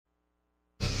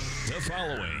The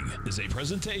following is a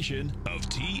presentation of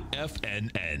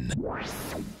TFNN.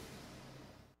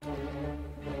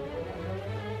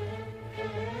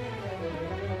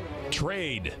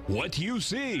 Trade what you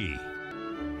see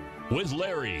with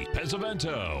Larry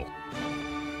Pesavento.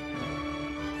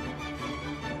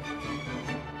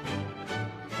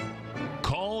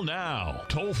 Call now,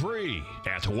 toll free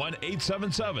at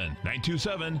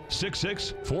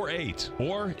 1-877-927-6648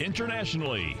 or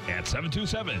internationally at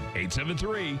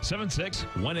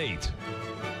 727-873-7618.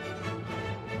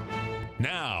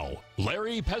 Now,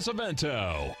 Larry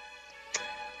Pesavento.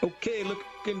 Okay,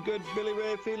 looking good, Billy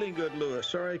Ray, feeling good, Lewis.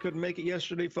 Sorry I couldn't make it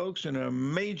yesterday, folks, and a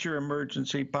major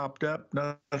emergency popped up.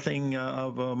 Nothing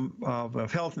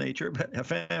of health nature, but a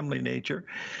family nature.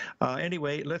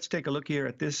 Anyway, let's take a look here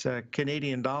at this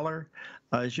Canadian dollar.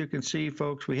 As you can see,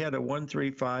 folks, we had a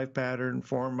 135 pattern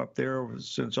form up there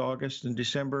since August and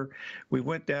December. We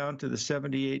went down to the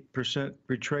 78%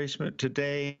 retracement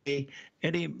today.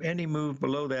 Any move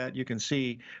below that, you can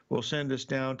see, will send us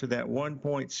down to that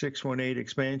 1.618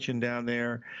 expansion down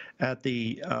there at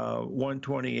the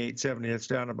 128.70. That's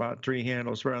down about 3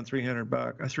 handles, around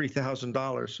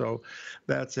 $3,000. So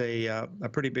that's a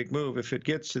pretty big move if it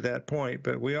gets to that point.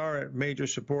 But we are at major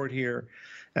support here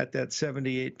at that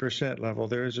 78% level.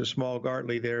 There is a small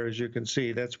Gartley there, as you can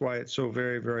see. That's why it's so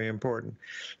very, very important.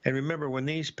 And remember, when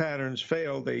these patterns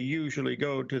fail, they usually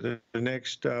go to the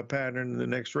next pattern, the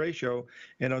next ratio.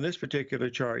 And on this particular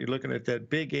chart, you're looking at that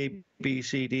big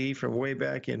ABCD from way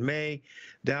back in May,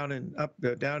 down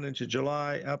into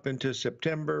July, up into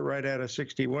September, right at a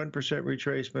 61%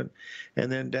 retracement,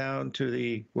 and then down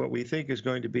to what we think is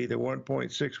going to be the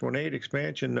 1.618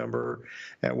 expansion number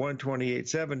at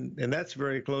 128.7, and that's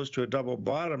very close to a double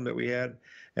bottom that we had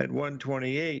at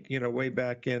 128, way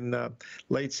back in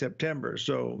late September.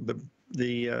 So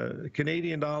the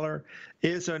Canadian dollar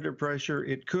is under pressure.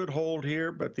 It could hold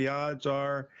here, but the odds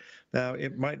are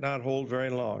it might not hold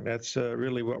very long. That's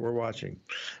really what we're watching.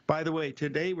 By the way,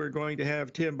 today we're going to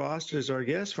have Tim Bost as our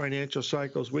guest, Financial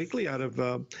Cycles Weekly out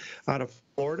of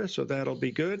Florida, so that'll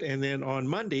be good. And then on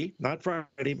Monday, not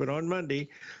Friday, but on Monday,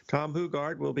 Tom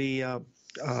Hugard will be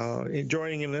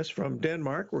joining us from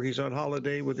Denmark, where he's on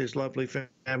holiday with his lovely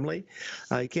family.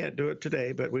 He can't do it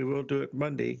today, but we will do it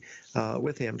Monday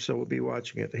with him, so we'll be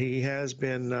watching it. He has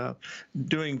been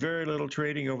doing very little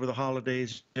trading over the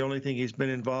holidays. The only thing he's been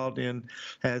involved in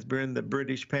has been the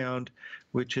British pound,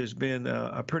 which has been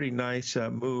a pretty nice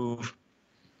move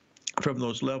from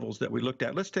those levels that we looked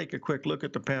at. Let's take a quick look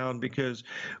at the pound because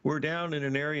we're down in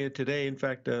an area today. In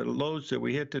fact, the lows that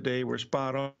we hit today were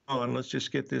spot on. Let's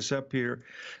just get this up here.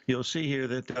 You'll see here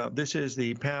that this is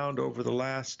the pound over the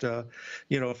last, 5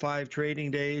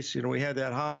 trading days. We had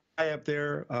that high up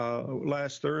there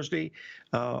last Thursday.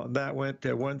 That went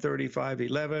to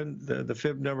 135.11. The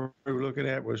fib number we were looking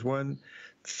at was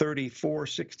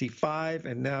 134.65,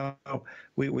 and now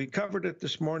we covered it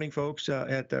this morning, folks,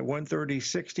 at the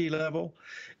 130.60 level,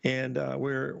 and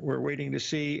we're waiting to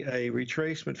see a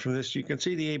retracement from this. You can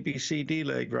see the ABCD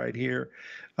leg right here.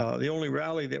 The only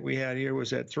rally that we had here was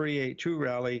that 382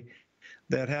 rally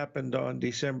that happened on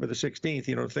December the 16th.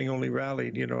 The thing only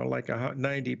rallied, like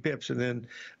 90 pips, and then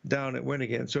down it went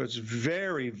again. So it's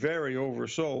very, very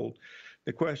oversold.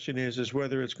 The question is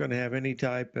whether it's going to have any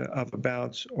type of a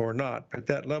bounce or not. But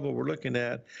that level we're looking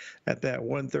at that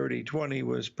 130.20,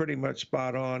 was pretty much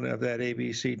spot on of that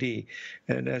ABCD.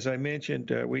 And as I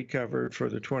mentioned, we covered for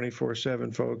the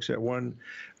 24/7 folks at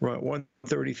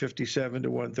 130.57 to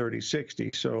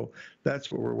 130.60. So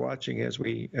that's what we're watching as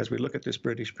we look at this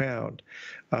British pound.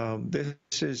 This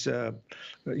is,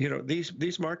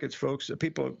 these markets, folks.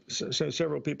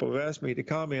 Several people have asked me to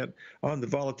comment on the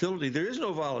volatility. There is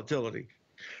no volatility,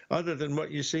 other than what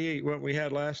you see what we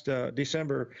had last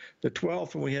December the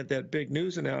 12th, when we had that big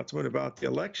news announcement about the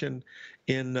election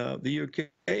in the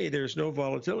UK. There's no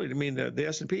volatility. I mean, the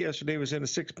S&P yesterday was in a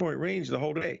 6-point range the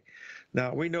whole day.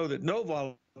 Now, we know that no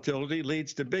volatility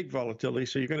leads to big volatility,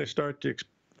 so you're going to start to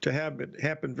have it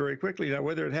happen very quickly. Now,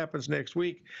 whether it happens next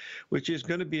week, which is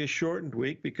going to be a shortened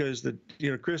week because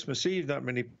Christmas Eve, not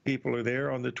many people are there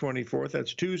on the 24th.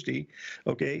 That's Tuesday.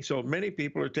 Okay, so many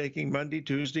people are taking Monday,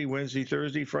 Tuesday, Wednesday,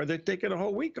 Thursday, Friday. They're taking a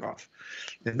whole week off,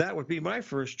 and that would be my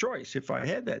first choice if I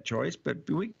had that choice. But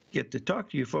we get to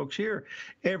talk to you folks here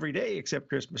every day except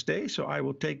Christmas Day, so I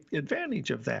will take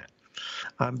advantage of that.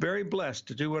 I'm very blessed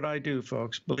to do what I do,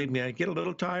 folks. Believe me, I get a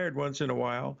little tired once in a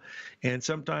while, and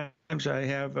sometimes I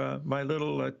have my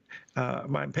little,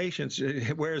 my patience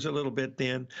wears a little bit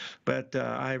thin, but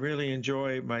I really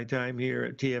enjoy my time here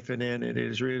at TFNN. It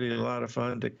is really a lot of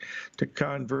fun to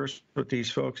converse with these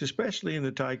folks, especially in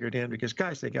the Tiger Den, because,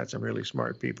 guys, they got some really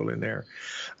smart people in there.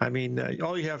 I mean,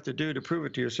 all you have to do to prove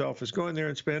it to yourself is go in there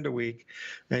and spend a week,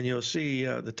 and you'll see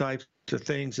the types of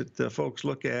things that the folks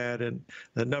look at and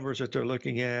the numbers that they're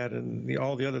looking at and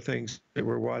all the other things that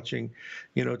we're watching,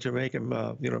 to make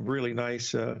them, really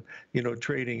nice,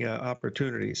 trading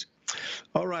opportunities.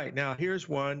 All right, now here's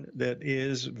one that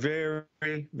is very,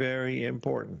 very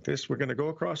important. We're going to go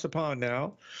across the pond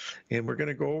now, and we're going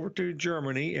to go over to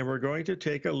Germany, and we're going to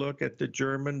take a look at the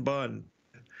German Bund.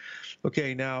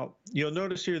 Okay, now you'll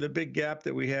notice here the big gap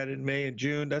that we had in May and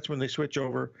June. That's when they switch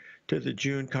over to the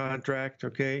June contract.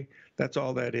 Okay, that's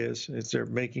all that is they're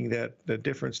making the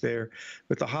difference there.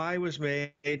 But the high was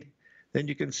made. Then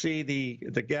you can see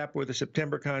the gap where the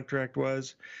September contract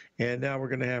was, and now we're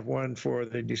going to have one for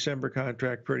the December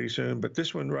contract pretty soon. But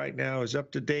this one right now is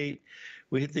up to date.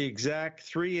 We hit the exact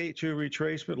 382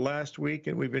 retracement last week,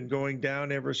 and we've been going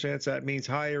down ever since. That means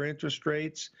higher interest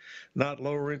rates, not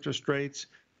lower interest rates.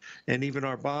 And even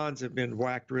our bonds have been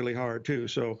whacked really hard, too.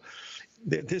 So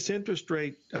this interest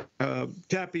rate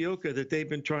tapioca that they've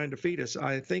been trying to feed us,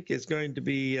 I think is going to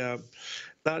be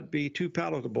not be too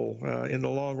palatable in the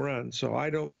long run. So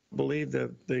I don't believe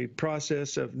the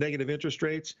process of negative interest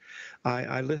rates.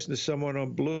 I listened to someone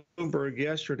on Bloomberg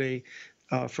yesterday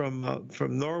from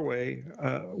Norway,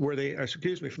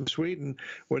 from Sweden,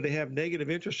 where they have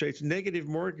negative interest rates, negative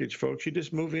mortgage, folks. You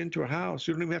just move into a house.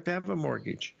 You don't even have to have a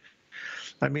mortgage.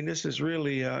 I mean, this is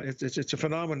really, it's a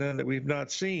phenomenon that we've not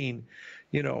seen.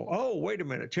 Oh, wait a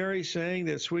minute, Terry's saying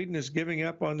that Sweden is giving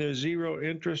up on their zero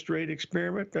interest rate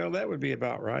experiment? Well, that would be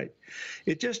about right.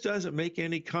 It just doesn't make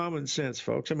any common sense,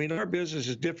 folks. I mean, our business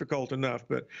is difficult enough,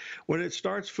 but when it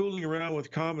starts fooling around with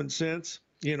common sense,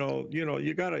 you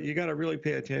gotta really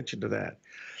pay attention to that.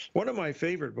 One of my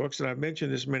favorite books, and I've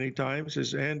mentioned this many times,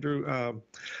 is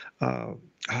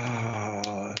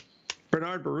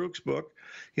Bernard Baruch's book,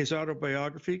 his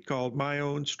autobiography called My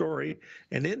Own Story.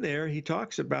 And in there, he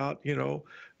talks about,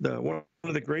 one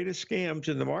of the greatest scams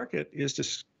in the market is to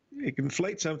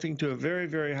inflate something to a very,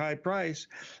 very high price,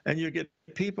 and you get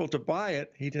people to buy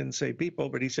it. He didn't say people,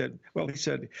 but he said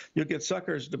you'll get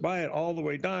suckers to buy it all the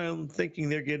way down thinking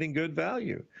they're getting good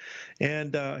value.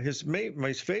 And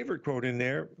my favorite quote in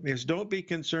there is, don't be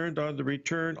concerned on the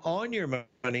return on your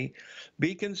money,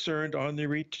 be concerned on the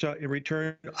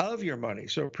return of your money.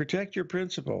 So protect your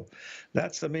principal.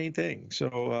 That's the main thing.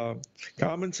 So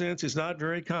common sense is not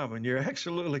very common. You're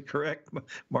absolutely correct,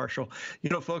 Marshall.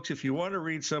 Folks, if you want to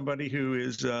read somebody who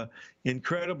is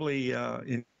incredibly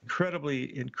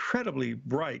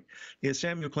bright, is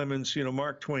Samuel Clemens,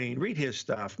 Mark Twain. Read his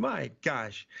stuff. My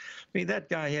gosh. I mean, that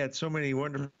guy had so many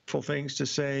wonderful things to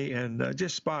say, and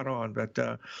just spot on. But,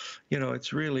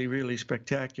 it's really, really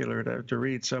spectacular to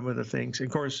read some of the things. Of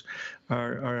course,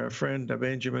 our friend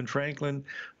Benjamin Franklin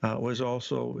was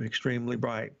also extremely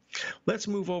bright. Let's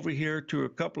move over here to a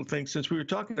couple of things. Since we were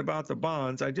talking about the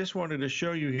bonds, I just wanted to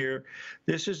show you here.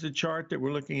 This is the chart that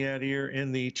we're looking at here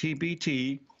in the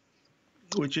TBT,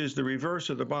 which is the reverse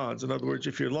of the bonds. In other words,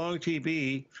 if you're long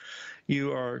TB,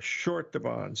 you are short the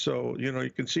bonds. So,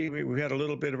 you can see we had a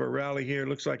little bit of a rally here. It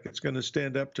looks like it's going to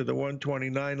stand up to the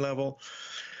 129 level.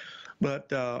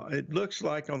 But it looks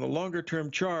like on the longer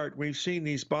term chart, we've seen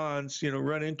these bonds,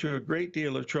 run into a great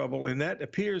deal of trouble. And that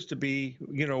appears to be,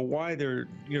 why they're,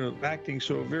 acting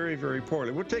so very, very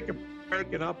poorly. We'll take a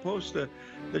break, and I'll post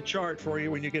the chart for you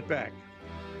when you get back.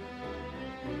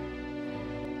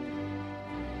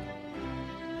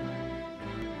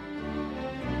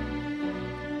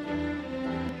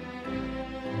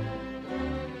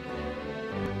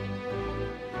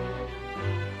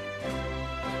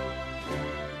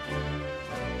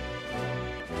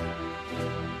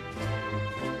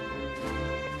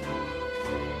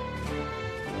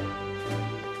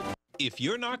 If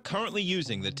you're not currently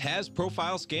using the TAS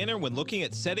Profile Scanner when looking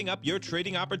at setting up your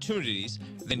trading opportunities,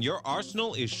 then your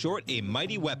arsenal is short a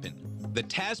mighty weapon. The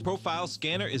TAS Profile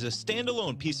Scanner is a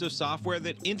standalone piece of software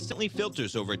that instantly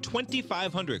filters over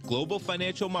 2,500 global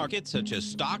financial markets such as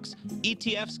stocks,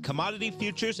 ETFs, commodity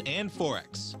futures, and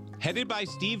Forex. Headed by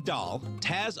Steve Dahl,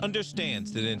 Taz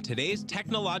understands that in today's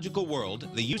technological world,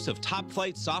 the use of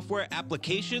top-flight software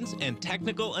applications and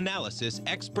technical analysis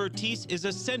expertise is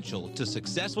essential to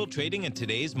successful trading in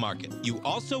today's market. You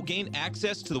also gain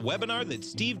access to the webinar that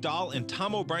Steve Dahl and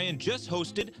Tom O'Brien just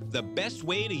hosted, The Best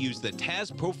Way to Use the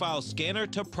Taz Profile Scanner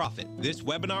to Profit. This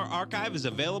webinar archive is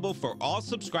available for all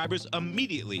subscribers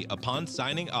immediately upon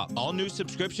signing up. All new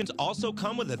subscriptions also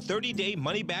come with a 30-day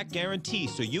money-back guarantee,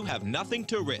 so you have nothing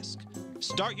to risk.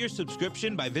 Start your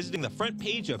subscription by visiting the front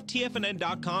page of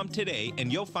TFNN.com today, and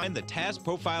you'll find the Taz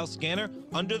Profile Scanner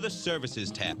under the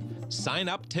Services tab. Sign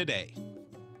up today.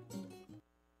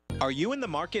 Are you in the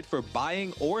market for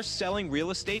buying or selling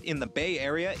real estate in the Bay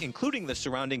Area, including the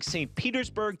surrounding St.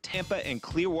 Petersburg, Tampa, and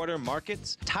Clearwater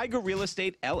markets? Tiger Real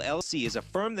Estate LLC is a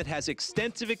firm that has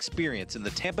extensive experience in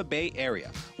the Tampa Bay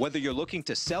area. Whether you're looking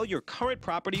to sell your current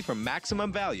property for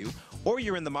maximum value, or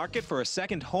you're in the market for a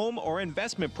second home or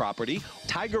investment property,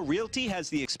 Tiger Realty has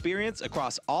the experience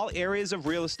across all areas of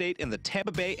real estate in the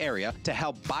Tampa Bay area to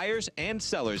help buyers and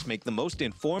sellers make the most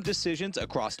informed decisions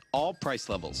across all price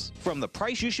levels. From the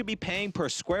price you should be paying per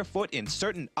square foot in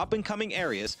certain up-and-coming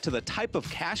areas to the type of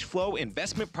cash flow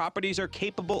investment properties are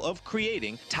capable of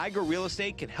creating, Tiger Real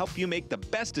Estate can help you make the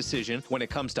best decision when it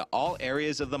comes to all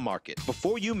areas of the market.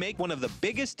 Before you make one of the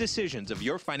biggest decisions of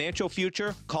your financial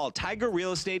future, call Tiger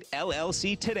Real Estate LLC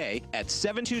today at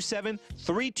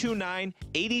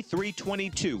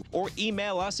 727-329-8322 or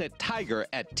email us at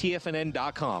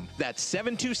tiger@tfnn.com. That's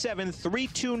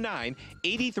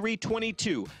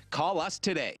 727-329-8322. Call us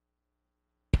today.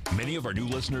 Many of our new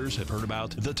listeners have heard about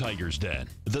The Tiger's Den.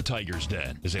 The Tiger's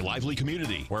Den is a lively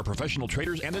community where professional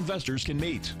traders and investors can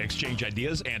meet, exchange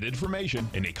ideas and information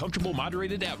in a comfortable,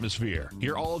 moderated atmosphere.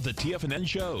 Hear all of the TFNN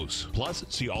shows, plus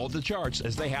see all of the charts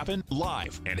as they happen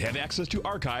live and have access to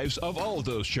archives of all of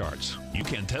those charts. You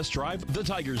can test drive The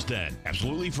Tiger's Den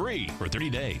absolutely free for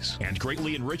 30 days and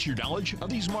greatly enrich your knowledge of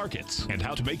these markets and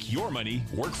how to make your money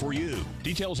work for you.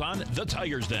 Details on The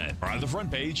Tiger's Den are on the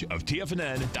front page of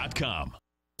TFNN.com.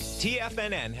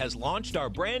 TFNN has launched our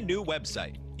brand new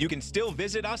website. You can still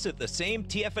visit us at the same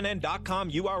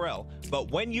TFNN.com URL, but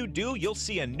when you do, you'll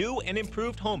see a new and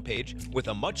improved homepage with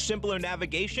a much simpler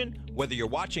navigation, whether you're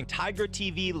watching Tiger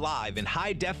TV live in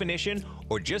high definition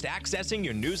or just accessing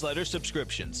your newsletter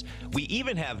subscriptions. We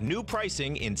even have new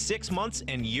pricing in 6 months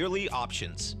and yearly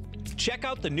options. Check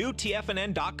out the new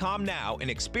TFNN.com now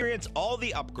and experience all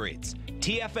the upgrades.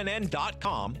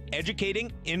 TFNN.com,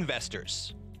 educating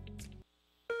investors.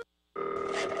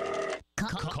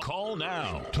 Call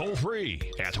now, toll free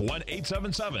at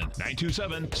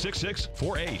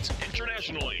 1-877-927-6648.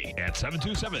 Internationally at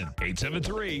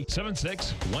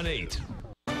 727-873-7618.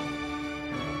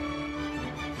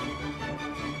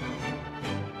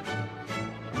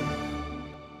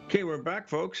 Okay, we're back,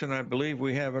 folks, and I believe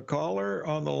we have a caller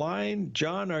on the line.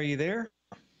 John, are you there?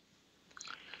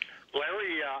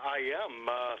 Larry, I am.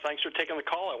 Thanks for taking the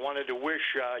call. I wanted to wish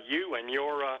you and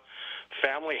your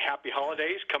family happy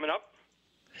holidays coming up.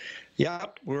 Yeah,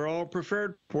 we're all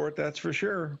prepared for it, that's for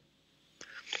sure.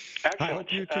 Excellent. I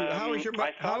hope you too. I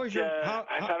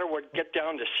thought I would get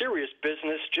down to serious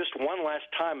business just one last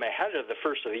time ahead of the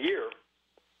first of the year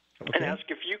and ask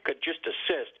if you could just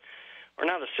assist, or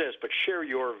not assist, but share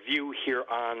your view here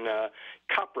on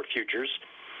copper futures.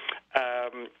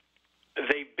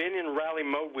 They've been in rally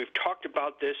mode. We've talked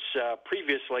about this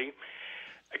previously.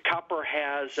 Copper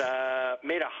has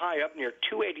made a high up near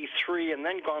 283 and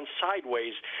then gone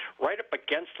sideways right up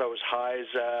against those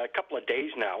highs a couple of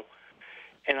days now.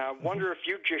 And I wonder if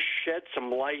you just shed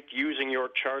some light using your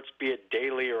charts, be it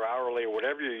daily or hourly or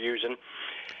whatever you're using,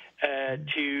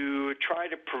 to try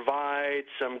to provide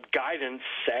some guidance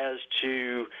as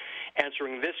to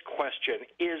answering this question.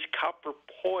 Is copper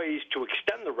poised to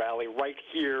extend the rally right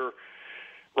here,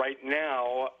 right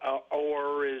now,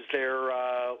 or is there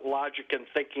logic in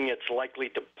thinking it's likely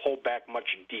to pull back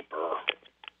much deeper?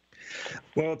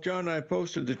 Well, John, I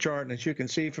posted the chart, and as you can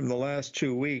see from the last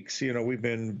 2 weeks, we've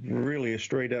been really a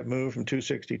straight-up move from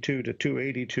 262 to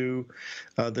 282.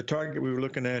 The target we were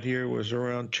looking at here was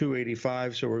around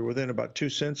 285, so we're within about 2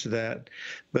 cents of that.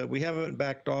 But we haven't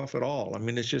backed off at all. I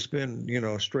mean, it's just been,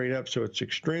 straight up, so it's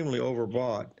extremely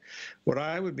overbought. What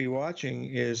I would be watching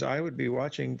is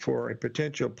for a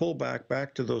potential pullback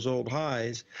back to those old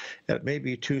highs at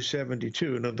maybe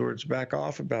 272. In other words, back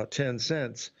off about 10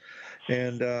 cents.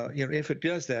 And if it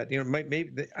does that,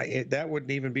 maybe that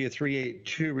wouldn't even be a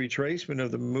 382 retracement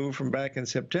of the move from back in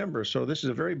September. So this is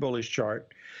a very bullish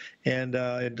chart, and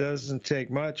it doesn't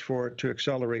take much for it to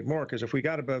accelerate more. Because if we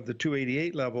got above the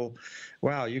 288 level,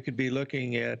 wow, you could be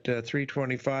looking at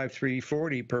 325,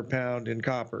 340 per pound in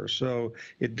copper. So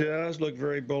it does look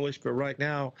very bullish, but right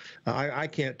now I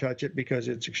can't touch it because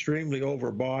it's extremely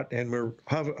overbought, and we're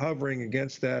hovering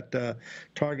against that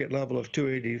target level of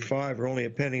 285. We're only a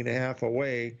penny and a half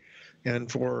away,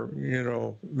 and for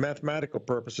mathematical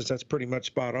purposes, that's pretty much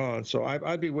spot on. So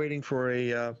I'd be waiting for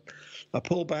a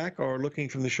pullback or looking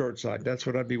from the short side. That's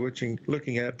what I'd be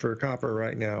looking at for copper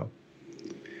right now.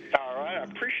 All right, I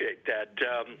appreciate that.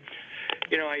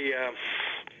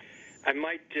 I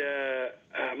might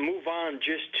move on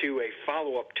just to a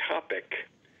follow-up topic.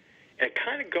 It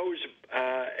kind of goes,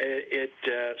 it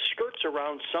skirts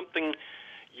around something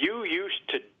you used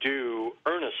to do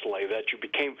earnestly that you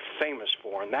became famous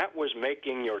for, and that was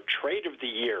making your trade of the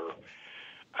year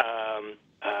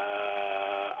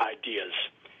ideas.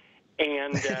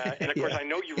 And of course, I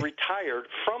know you retired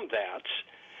from that,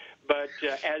 but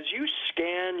as you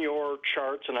scan your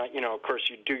charts, and of course,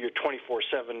 you do your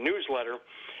 24/7 newsletter.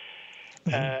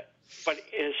 But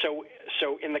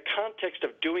so in the context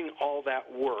of doing all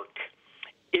that work,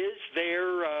 is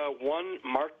there one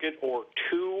market or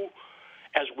two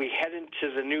as we head into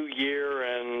the new year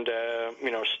and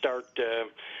start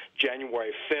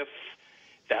January 5th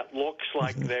that looks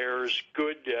like there's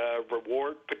good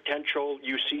reward potential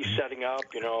you see setting up,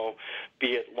 be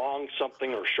it long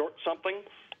something or short something?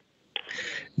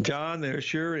 John, there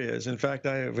sure is. In fact,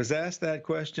 I was asked that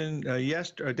question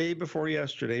a day before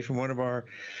yesterday from one of our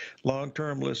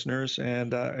long-term listeners,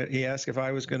 and he asked if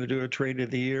I was going to do a trade of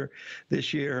the year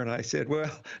this year, and I said, well,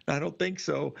 I don't think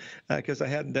so, because I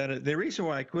hadn't done it. The reason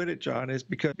why I quit it, John, is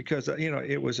because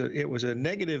it was a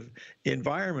negative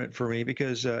environment for me,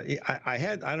 because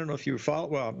I don't know if you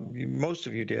followed, well, most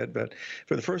of you did, but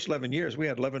for the first 11 years, we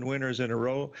had 11 winners in a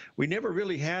row. We never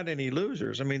really had any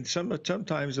losers. I mean,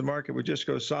 sometimes the market would just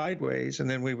go sideways, and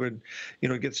then we would,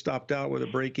 get stopped out with a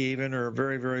break even or a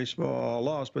very, very small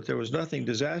loss, but there was nothing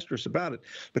disastrous about it.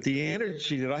 But the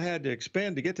energy that I had to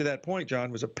expend to get to that point,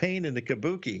 John, was a pain in the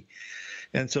kabuki.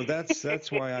 And so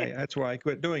that's why I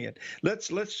quit doing it. Let's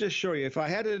just show you. If I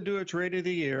had to do a trade of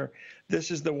the year,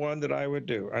 this is the one that I would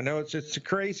do. I know it's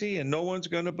crazy and no one's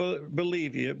going to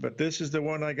believe you, but this is the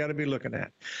one I got to be looking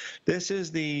at. This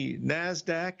is the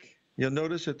NASDAQ. You'll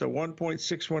notice at the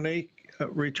 1.618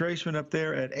 retracement up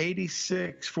there at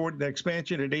 86.40, the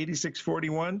expansion at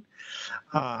 86.41.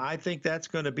 I think that's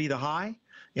going to be the high,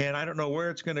 and I don't know where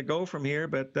it's going to go from here,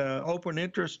 but open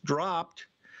interest dropped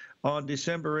on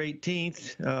December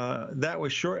 18th. That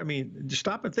was short. I mean, just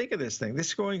stop and think of this thing. This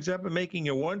is going up and making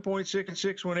a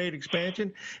 1.6618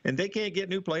 expansion, and they can't get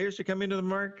new players to come into the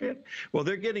market. Well,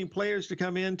 they're getting players to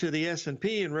come into the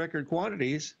S&P in record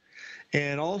quantities,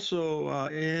 and also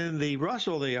in the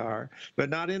Russell they are,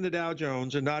 but not in the Dow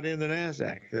Jones and not in the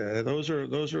NASDAQ.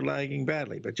 Those are lagging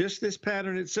badly. But just this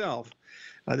pattern itself,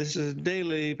 this is a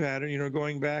daily pattern,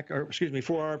 going back, or excuse me,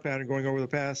 4-hour pattern going over the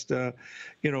past,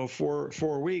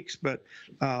 4 weeks. But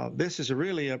this is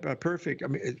really a perfect. I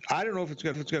mean, I don't know if it's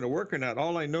going to work or not.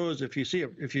 All I know is if you see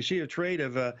a trade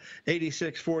of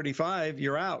 86.45,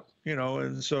 you're out.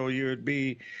 And so you'd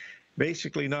be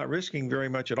basically not risking very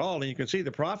much at all, and you can see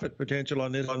the profit potential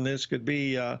on this could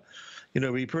be,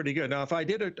 be pretty good. Now, if I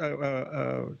did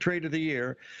a trade of the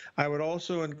year, I would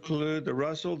also include the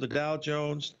Russell, the Dow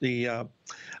Jones, the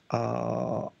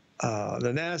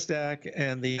NASDAQ,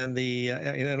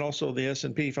 and also the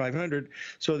S&P 500,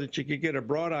 so that you could get a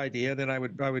broad idea. Then I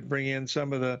would bring in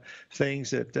some of the things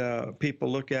that people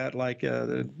look at, like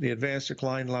the advanced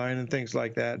decline line and things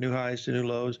like that, new highs to new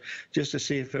lows, just to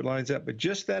see if it lines up. But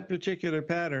just that particular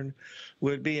pattern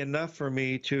would be enough for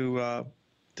me to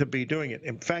be doing it.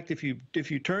 In fact, if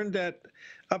you turned that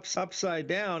upside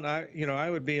down, I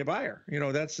would be a buyer.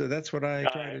 That's what I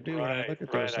try to do when I look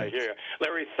at those things. I hear you.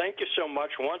 Larry, thank you so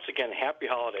much. Once again, happy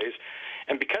holidays.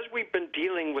 And because we've been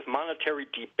dealing with monetary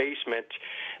debasement,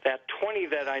 that 20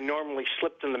 that I normally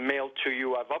slipped in the mail to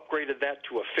you, I've upgraded that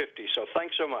to a 50. So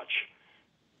thanks so much.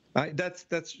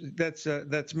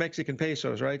 That's Mexican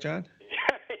pesos, right, John?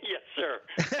 Yes, sir.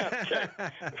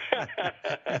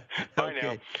 Okay. Bye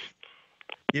now.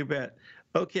 You bet.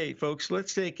 Okay, folks,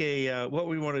 let's take what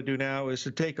we want to do now is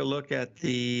to take a look at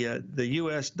the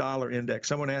U.S. dollar index.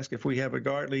 Someone asked if we have a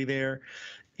Gartley there,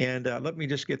 and let me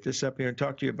just get this up here and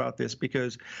talk to you about this,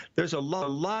 because there's a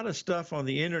lot of stuff on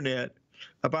the internet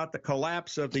about the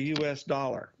collapse of the U.S.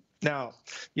 dollar. Now,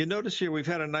 you notice here we've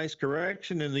had a nice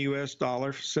correction in the U.S.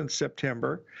 dollar since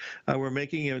September. We're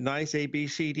making a nice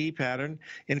ABCD pattern.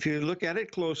 And if you look at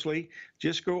it closely,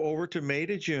 just go over to May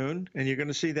to June, and you're going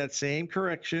to see that same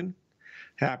correction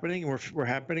happening. We're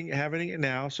having it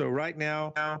now. So right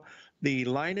now, the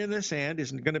line in the sand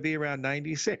is going to be around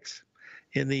 96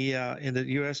 in the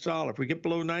U.S. dollar. If we get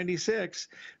below 96,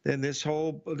 then this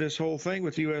whole thing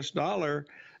with the U.S. dollar,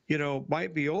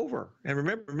 might be over. And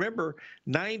remember,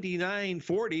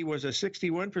 99.40 was a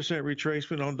 61%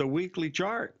 retracement on the weekly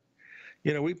chart.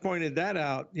 We pointed that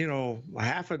out,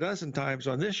 half a dozen times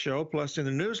on this show, plus in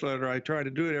the newsletter. I try to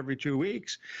do it every 2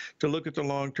 weeks to look at the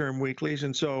long-term weeklies.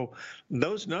 And so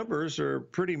those numbers are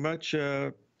pretty much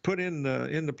put in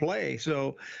the play.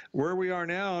 So where we are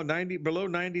now, below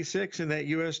 96 in that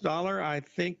U.S. dollar, I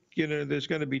think, there's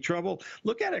going to be trouble.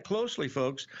 Look at it closely,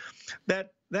 folks.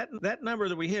 That number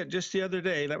that we hit just the other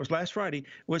day, that was last Friday,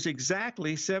 was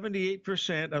exactly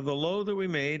 78% of the low that we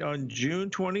made on June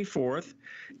 24th.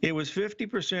 It was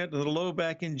 50% of the low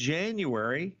back in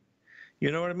January.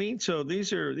 You know what I mean? So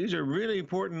these are really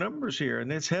important numbers here,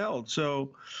 and it's held.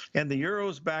 So, and the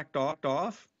euro's backed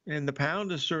off, and the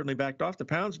pound is certainly backed off. The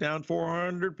pound's down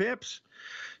 400 pips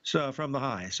from the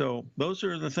high. So those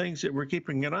are the things that we're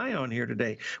keeping an eye on here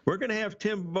today. We're going to have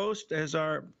Tim Bost as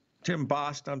our Tim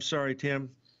Bost. I'm sorry, Tim.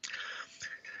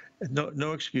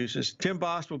 No excuses. Tim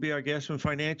Bost will be our guest from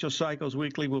Financial Cycles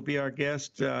Weekly. Will be our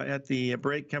guest at the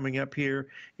break coming up here,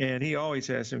 and he always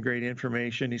has some great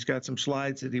information. He's got some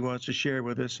slides that he wants to share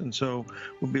with us, and so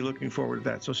we'll be looking forward to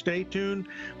that. So stay tuned.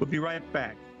 We'll be right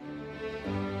back.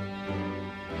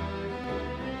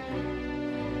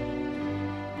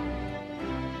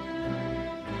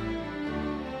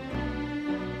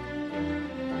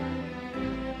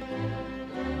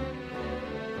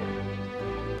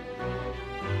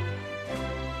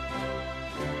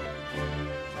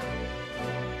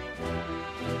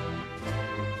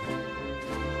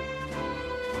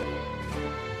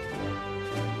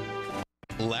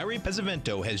 Larry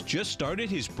Pesavento has just started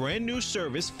his brand new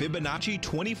service, Fibonacci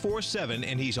 24/7,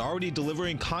 and he's already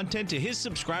delivering content to his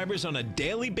subscribers on a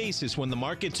daily basis when the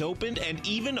market's opened and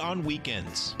even on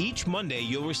weekends. Each Monday,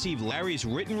 you'll receive Larry's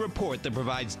written report that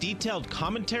provides detailed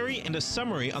commentary and a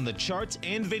summary on the charts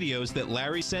and videos that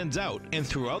Larry sends out. And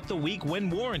throughout the week, when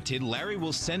warranted, Larry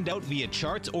will send out via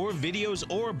charts or videos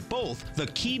or both the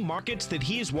key markets that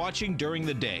he is watching during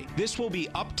the day. This will be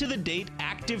up-to-the-date,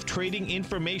 active trading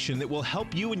information that will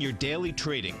help you in your daily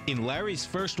trading. In Larry's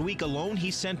first week alone,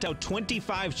 he sent out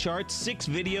 25 charts, 6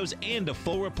 videos, and a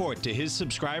full report to his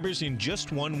subscribers in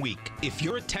just 1 week. If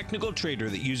you're a technical trader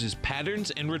that uses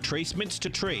patterns and retracements to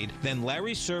trade, then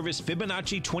Larry's service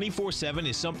Fibonacci 24/7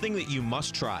 is something that you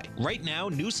must try. Right now,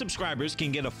 new subscribers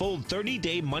can get a full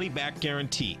 30-day money-back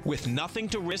guarantee. With nothing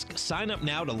to risk, sign up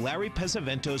now to Larry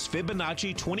Pesavento's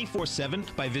Fibonacci 24/7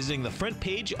 by visiting the front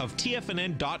page of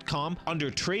TFNN.com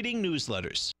under Trading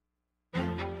Newsletters.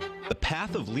 The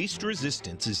Path of Least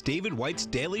Resistance is David White's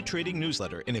daily trading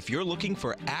newsletter, and if you're looking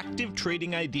for active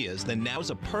trading ideas, then now's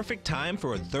a perfect time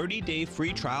for a 30-day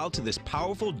free trial to this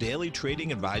powerful daily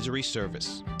trading advisory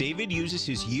service. David uses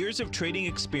his years of trading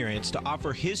experience to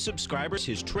offer his subscribers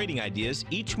his trading ideas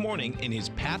each morning in his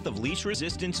Path of Least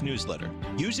Resistance newsletter.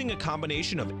 Using a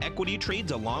combination of equity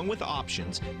trades along with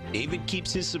options, David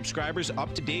keeps his subscribers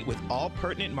up to date with all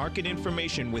pertinent market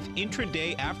information with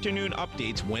intraday afternoon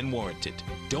updates when warranted.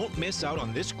 Don't miss out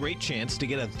on this great chance to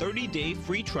get a 30-day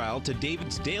free trial to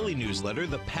David's daily newsletter,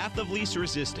 The Path of Least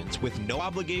Resistance, with no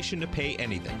obligation to pay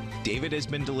anything. David has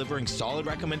been delivering solid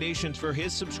recommendations for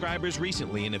his subscribers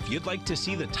recently, and if you'd like to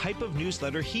see the type of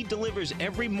newsletter he delivers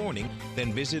every morning,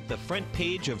 then visit the front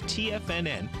page of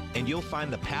TFNN, and you'll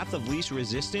find The Path of Least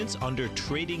Resistance under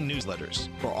Trading Newsletters.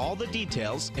 For all the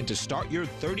details and to start your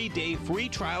 30-day free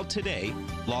trial today,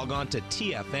 log on to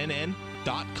TFNN.com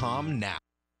now.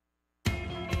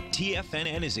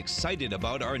 TFNN is excited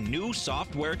about our new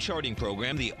software charting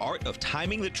program, The Art of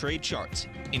Timing the Trade Charts.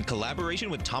 In collaboration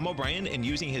with Tom O'Brien and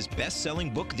using his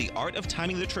best-selling book, The Art of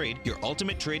Timing the Trade, Your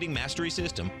Ultimate Trading Mastery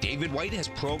System, David White has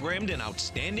programmed an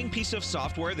outstanding piece of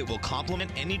software that will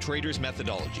complement any trader's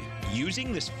methodology.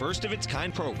 Using this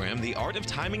first-of-its-kind program, The Art of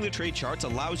Timing the Trade Charts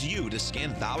allows you to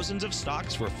scan thousands of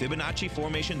stocks for Fibonacci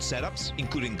formation setups,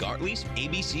 including Gartley's,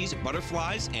 ABC's,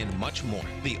 butterflies, and much more.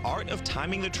 The Art of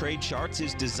Timing the Trade Charts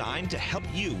is designed designed to help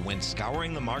you when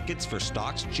scouring the markets for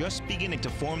stocks just beginning to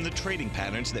form the trading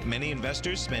patterns that many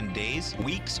investors spend days,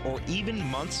 weeks, or even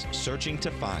months searching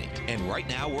to find. And right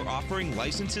now, we're offering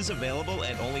licenses available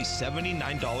at only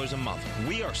 $79 a month.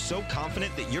 We are so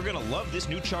confident that you're going to love this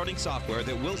new charting software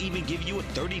that will even give you a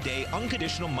 30-day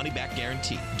unconditional money-back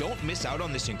guarantee. Don't miss out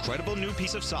on this incredible new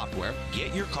piece of software.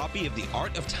 Get your copy of The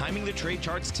Art of Timing the Trade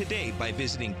Charts today by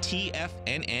visiting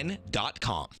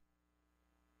TFNN.com.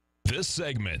 This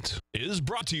segment is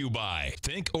brought to you by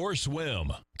Think or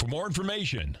Swim. For more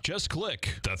information, just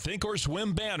click the Think or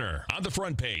Swim banner on the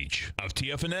front page of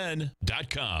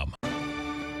TFNN.com.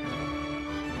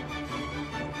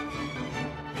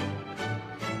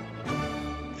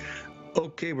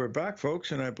 Okay, we're back,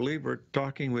 folks, and I believe we're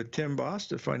talking with Tim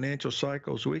Bost of Financial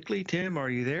Cycles Weekly. Tim,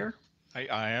 are you there?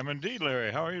 I am indeed,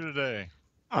 Larry. How are you today?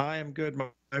 I am good, my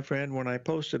friend. When I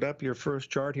posted up your first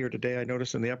chart here today, I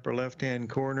noticed in the upper left-hand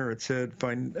corner it said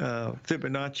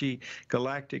Fibonacci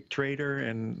Galactic Trader,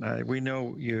 and we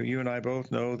know, you and I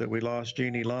both know that we lost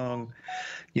Jeannie Long,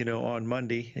 on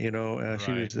Monday. She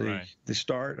was the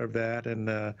start of that, and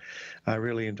I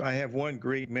have one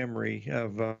great memory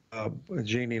of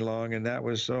Jeannie Long, and that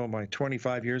was my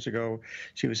 25 years ago.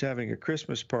 She was having a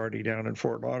Christmas party down in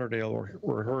Fort Lauderdale,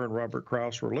 where her and Robert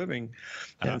Krause were living,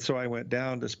 and so I went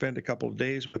down to spend a couple of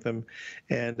days with them,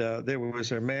 and there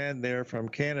was a man there from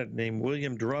Canada named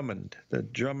William Drummond, the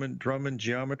Drummond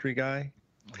geometry guy.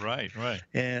 Right.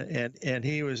 And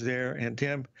he was there. And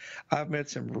Tim, I've met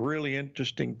some really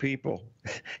interesting people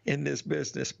in this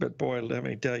business, but boy, let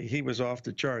me tell you, he was off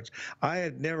the charts. I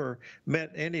had never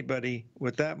met anybody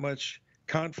with that much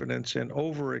confidence and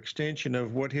overextension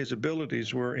of what his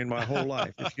abilities were in my whole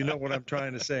life, if you know what I'm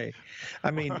trying to say.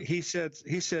 I mean, he said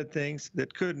things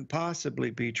that couldn't possibly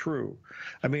be true.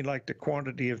 I mean, like the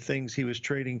quantity of things he was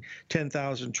trading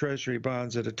 10,000 treasury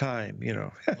bonds at a time,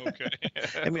 Okay.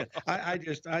 I mean, I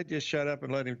just shut up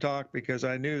and let him talk, because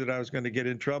I knew that I was going to get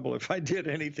in trouble if I did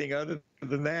anything other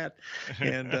than that.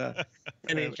 And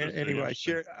anyway,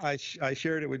 I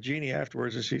shared it with Jeannie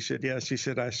afterwards, and she said, yes, she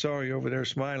said, I saw you over there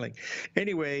smiling.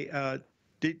 Anyway,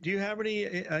 do you have any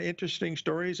interesting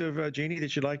stories of Jeannie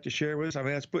that you'd like to share with us? I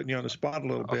mean, that's putting you on the spot a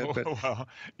little bit. But well,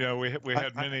 we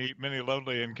had many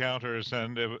lovely encounters,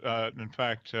 and in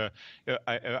fact,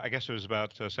 I guess it was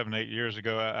about 7-8 years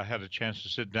ago, I had a chance to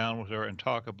sit down with her and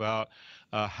talk about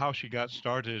how she got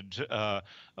started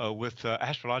with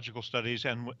astrological studies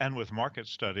and with market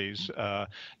studies,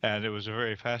 and it was a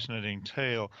very fascinating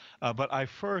tale. But I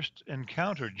first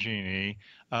encountered Jeannie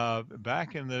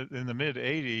back in the mid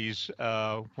 '80s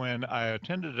when I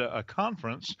attended a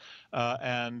conference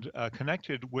and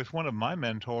connected with one of my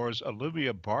mentors,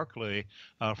 Olivia Barclay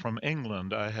from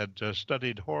England. I had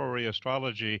studied horary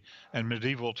astrology and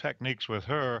medieval techniques with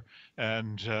her,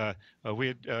 and we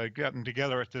had gotten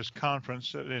together at this conference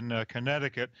in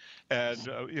Connecticut. And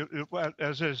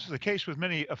as is the case with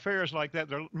many affairs like that,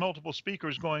 there are multiple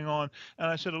speakers going on. And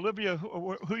I said, Olivia,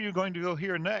 who are you going to go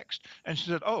hear next? And she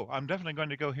said, oh, I'm definitely going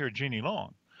to go hear Jeannie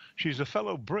Long. She's a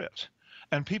fellow Brit,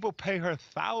 and people pay her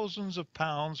thousands of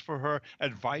pounds for her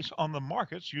advice on the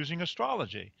markets using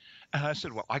astrology. And I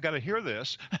said, well, I got to hear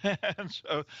this. And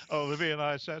so Olivia and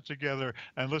I sat together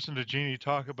and listened to Jeannie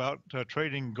talk about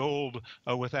trading gold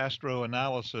with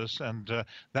astro-analysis. And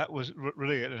that was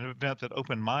really an event that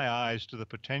opened my eyes to the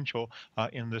potential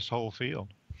in this whole field.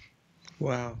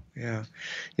 Wow. Yeah.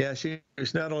 She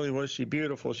was, not only was she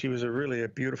beautiful, she was really a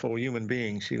beautiful human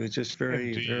being. She was just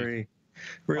very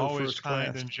real always first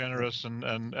kind class. and generous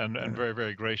and very,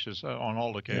 very gracious on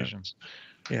all occasions.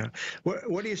 Yeah.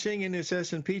 What are you seeing in this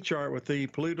S&P chart with the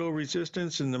Pluto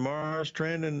resistance and the Mars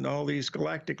trend and all these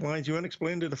galactic lines? You want to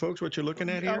explain to the folks what you're looking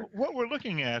at here? What we're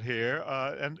looking at here,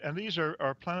 and these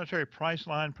are planetary price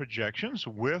line projections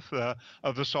with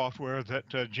of the software that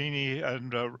Jeannie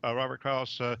and Robert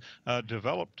Krause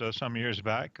developed some years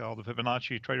back, called the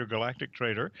Fibonacci Trader Galactic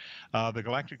Trader. The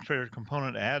Galactic Trader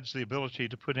component adds the ability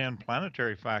to put in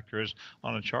planetary factors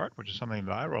on a chart, which is something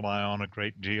that I rely on a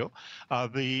great deal.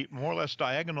 The more or less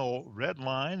diagonal red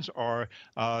lines are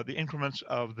the increments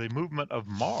of the movement of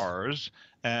Mars,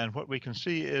 and what we can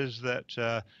see is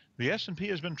that the S&P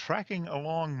has been tracking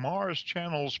along Mars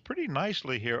channels pretty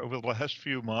nicely here over the last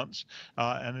few months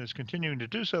and is continuing to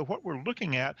do so. What we're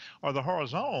looking at are the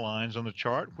horizontal lines on the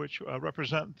chart, which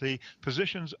represent the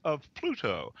positions of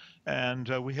Pluto. And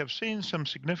we have seen some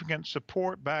significant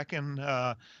support back in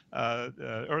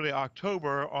early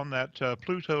October on that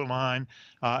Pluto line,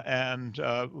 and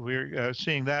we're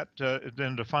seeing that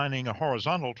then defining a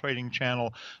horizontal trading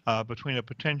channel between a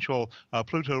potential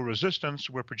Pluto resistance.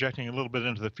 We're projecting a little bit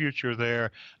into the future future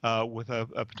there, with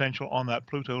a potential on that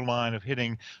Pluto line of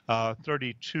hitting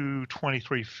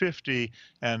 32.2350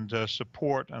 and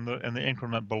support and the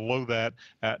increment below that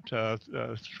at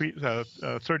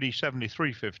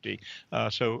 30.7350.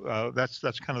 So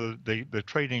that's kind of the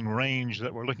trading range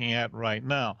that we're looking at right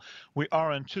now. We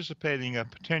are anticipating a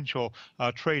potential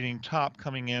trading top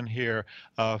coming in here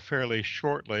fairly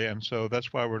shortly, and so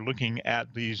that's why we're looking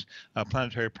at these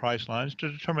planetary price lines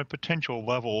to determine potential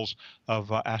levels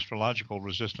of astrological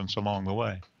resistance along the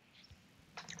way.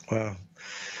 Wow.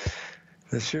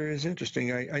 That sure is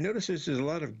interesting. I notice there's a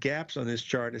lot of gaps on this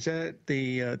chart. Is that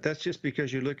that's just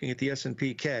because you're looking at the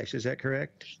S&P cash? Is that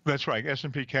correct? That's right.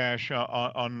 S&P cash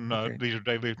Okay. these are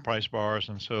daily price bars,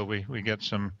 and so we get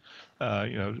some,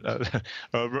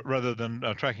 rather than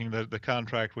tracking the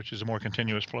contract, which is a more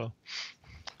continuous flow.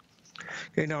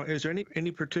 Okay, now, is there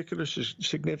any particular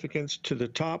significance to the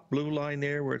top blue line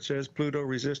there where it says Pluto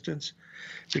resistance?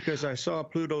 Because I saw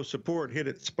Pluto support hit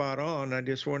it spot on. I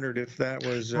just wondered if that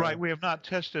was... Right, we have not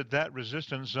tested that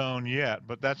resistance zone yet,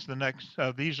 but that's the next,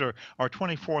 these are our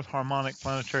 24th harmonic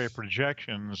planetary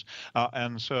projections,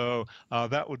 and so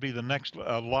that would be the next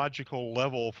logical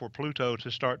level for Pluto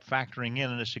to start factoring in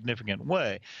a significant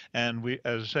way. And we,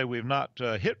 as I say, we've not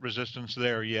hit resistance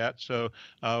there yet, so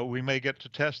we may get to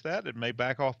test that. It may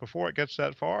back off before it gets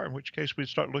that far, in which case we'd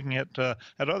start looking at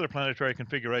other planetary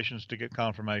configurations to get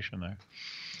confirmation there.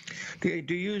 Do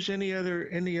you use any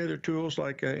other tools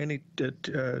like any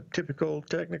typical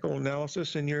technical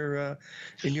analysis in your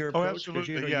approach? Oh,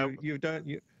 absolutely. You've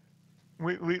done.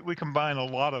 We combine a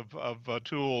lot of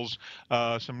tools,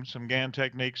 some Gann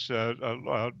techniques,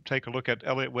 take a look at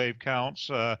Elliott wave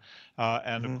counts,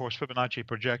 and of course Fibonacci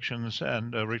projections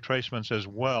and retracements as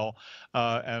well.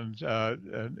 And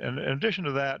in addition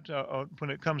to that,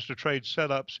 when it comes to trade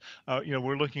setups,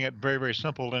 we're looking at very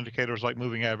simple indicators like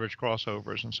moving average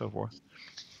crossovers and so forth.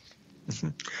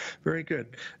 Very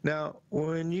good. Now,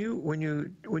 when you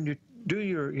do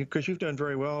your, because you've done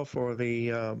very well for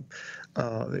the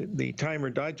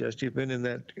timer digest, you've been in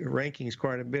that rankings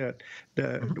quite a bit.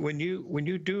 When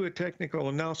you do a technical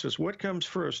analysis, what comes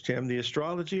first, Tim, the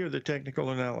astrology or the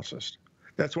technical analysis?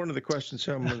 That's one of the questions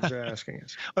someone's asking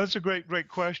us. Well, that's a great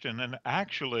question. And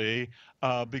actually,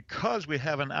 because we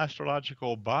have an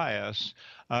astrological bias,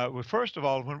 first of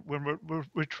all, when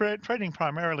we're trading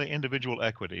primarily individual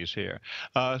equities here.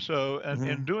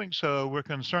 In doing so, we're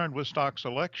concerned with stock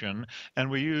selection, and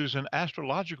we use an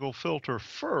astrological filter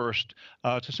first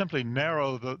to simply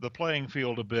narrow the playing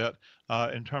field a bit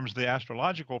in terms of the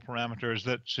astrological parameters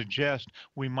that suggest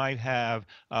we might have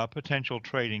potential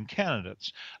trading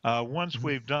candidates. Once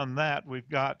we've done that, we've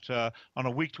got on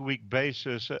a week-to-week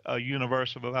basis a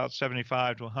universe of about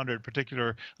 75 to 100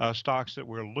 particular stocks that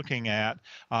we're looking at,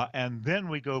 and then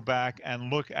we go back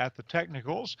and look at the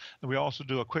technicals. And we also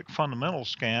do a quick fundamental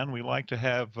scan. We like to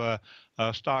have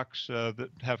stocks that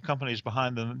have companies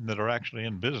behind them that are actually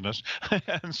in business.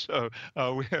 And so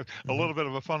we have a little bit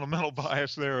of a fundamental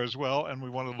bias there as well. And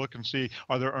we want to look and see,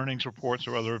 are there earnings reports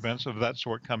or other events of that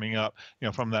sort coming up,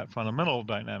 from that fundamental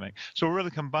dynamic. So we're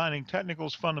really combining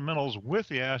technicals, fundamentals with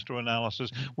the astro analysis.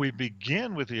 We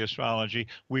begin with the astrology.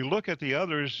 We look at the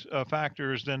others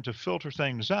factors then to filter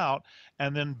things out.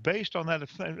 And then based on that,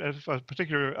 if a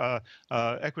particular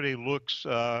equity looks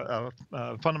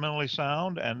fundamentally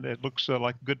sound and it looks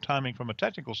like good timing from a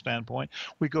technical standpoint,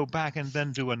 we go back and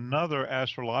then do another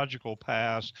astrological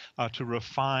pass to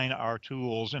refine our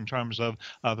tools in terms of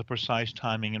the precise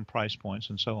timing and price points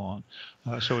and so on.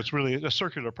 So it's really a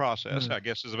circular process, I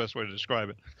guess is the best way to describe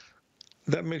it.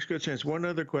 That makes good sense. One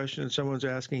other question someone's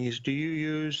asking is, do you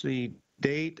use the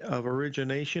date of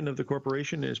origination of the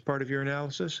corporation as part of your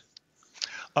analysis?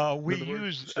 We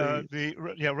use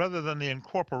rather than the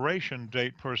incorporation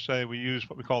date per se, we use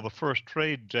what we call the first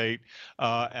trade date,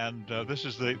 and this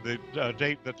is the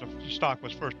date that the stock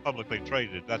was first publicly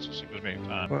traded. That's a significant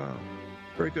time. Wow.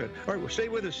 Very good. All right, well, stay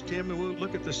with us, Tim, and we'll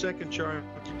look at the second chart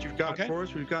that you've got for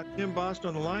us. We've got Tim Bost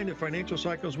on the line at Financial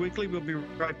Cycles Weekly. We'll be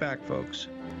right back, folks.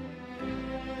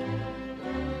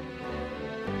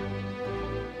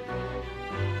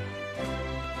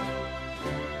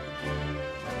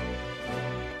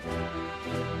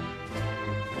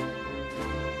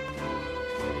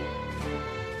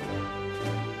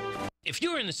 If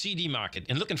you're in the CD market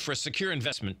and looking for a secure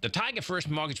investment, the Tiger First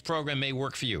Mortgage Program may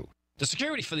work for you. The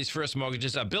security for these first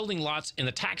mortgages are building lots in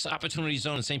the Tax Opportunity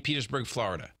Zone in St. Petersburg,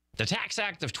 Florida. The Tax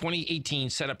Act of 2018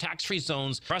 set up tax-free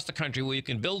zones across the country where you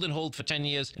can build and hold for 10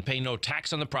 years and pay no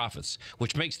tax on the profits,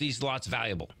 which makes these lots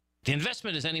valuable. The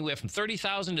investment is anywhere from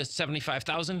 $30,000 to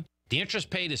 $75,000. The interest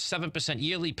paid is 7%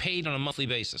 yearly, paid on a monthly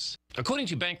basis. According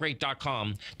to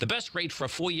Bankrate.com, the best rate for a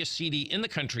 4-year CD in the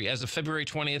country as of February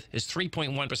 20th is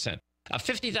 3.1%. A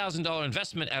 $50,000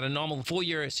 investment at a normal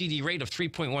 4-year CD rate of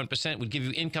 3.1% would give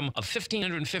you income of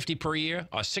 $1,550 per year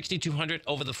or $6,200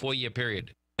 over the 4-year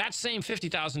period. That same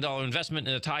 $50,000 investment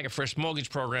in the Tiger First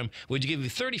Mortgage Program would give you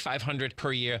 $3,500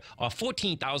 per year or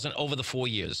 $14,000 over the 4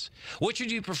 years. Which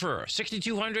would you prefer,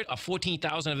 $6,200 or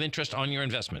 $14,000 of interest on your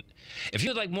investment? If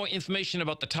you'd like more information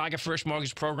about the Tiger First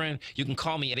Mortgage Program, you can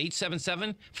call me at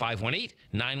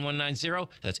 877-518-9190.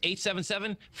 That's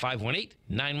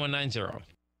 877-518-9190.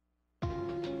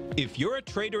 If you're a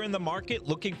trader in the market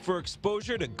looking for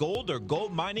exposure to gold or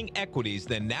gold mining equities,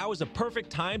 then now is a perfect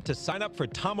time to sign up for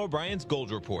Tom O'Brien's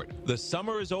Gold Report. The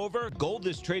summer is over, gold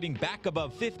is trading back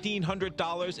above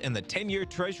 $1,500, and the 10-year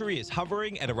Treasury is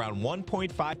hovering at around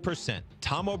 1.5%.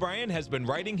 Tom O'Brien has been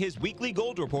writing his weekly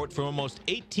gold report for almost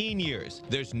 18 years.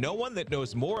 There's no one that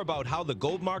knows more about how the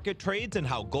gold market trades and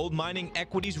how gold mining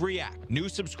equities react. New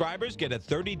subscribers get a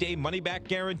 30-day money-back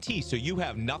guarantee, so you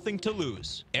have nothing to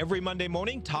lose. Every Monday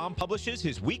morning, Tom publishes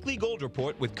his weekly gold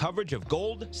report with coverage of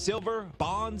gold, silver,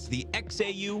 bonds, the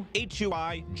XAU,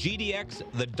 HUI, GDX,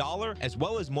 the dollar, as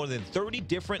well as more than 30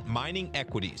 different mining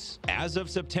equities. As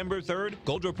of September 3rd,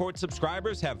 Gold Report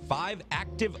subscribers have 5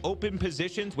 active open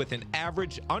positions with an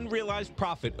average unrealized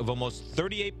profit of almost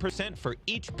 38% for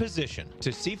each position.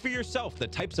 To see for yourself the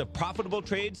types of profitable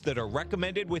trades that are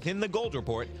recommended within the Gold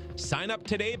Report, sign up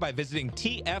today by visiting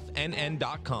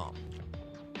TFNN.com.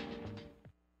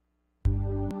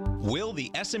 Will the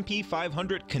S&P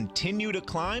 500 continue to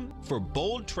climb? For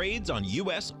bold trades on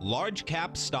U.S.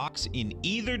 large-cap stocks in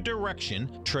either direction,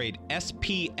 trade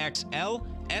SPXL,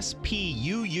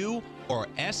 SPUU, or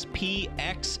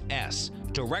SPXS.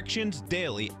 Directions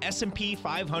Daily S&P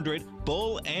 500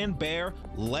 Bull and Bear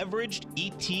Leveraged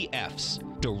ETFs.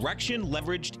 Direction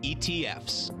Leveraged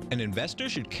ETFs. An investor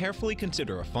should carefully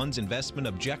consider a fund's investment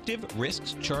objective,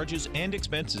 risks, charges, and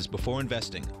expenses before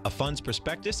investing. A fund's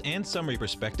prospectus and summary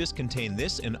prospectus contain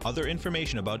this and other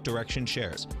information about Direction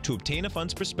shares. To obtain a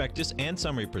fund's prospectus and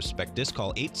summary prospectus,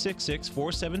 call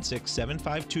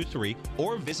 866-476-7523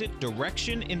 or visit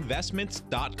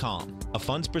directioninvestments.com. A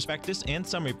fund's prospectus and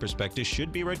summary prospectus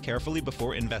should be read carefully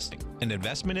before investing. An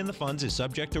investment in the funds is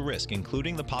subject to risk,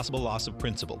 including the possible loss of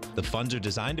principal. The funds are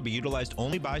designed to be utilized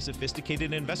only by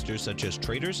sophisticated investors such as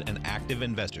traders and active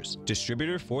investors.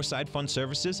 Distributor Foreside Fund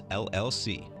Services,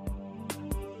 LLC.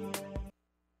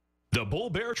 The Bull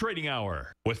Bear Trading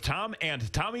Hour with Tom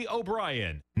and Tommy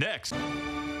O'Brien. Next.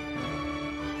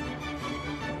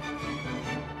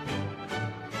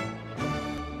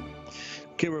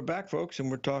 Okay, we're back, folks,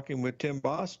 and we're talking with Tim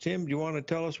Boss. Tim, do you want to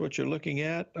tell us what you're looking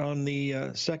at on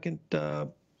the second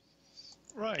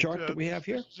chart that we have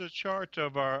here? This is a chart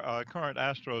of our current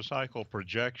astro cycle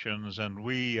projections, and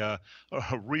we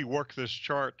rework this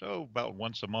chart about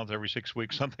once a month, every 6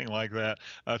 weeks, something like that,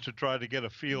 to try to get a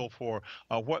feel for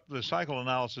what the cycle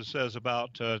analysis says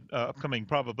about upcoming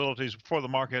probabilities for the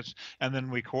markets, and then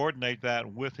we coordinate that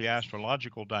with the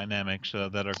astrological dynamics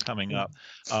that are coming up.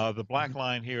 The black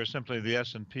line here is simply the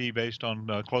S&P based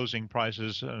on closing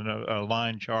prices in a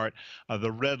line chart.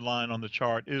 The red line on the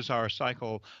chart is our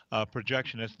cycle projection.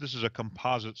 This is a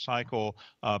composite cycle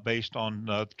based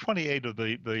on 28 of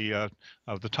the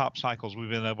top cycles we've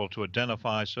been able to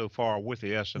identify so far with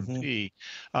the S&P.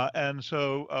 And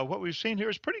so what we've seen here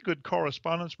is pretty good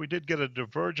correspondence. We did get a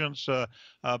divergence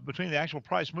between the actual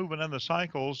price movement and the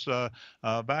cycles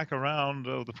back around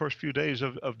the first few days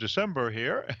of December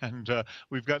here. And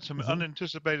we've got some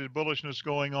unanticipated bullishness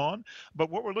going on. But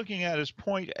what we're looking at is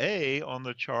point A on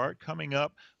the chart coming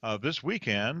up this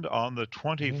weekend on the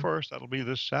 21st. That'll be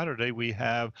this Saturday. We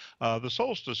have the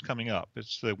solstice coming up.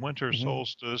 It's the winter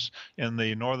solstice in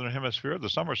the northern hemisphere, the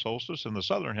summer solstice in the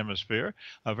southern hemisphere.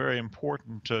 A very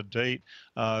important date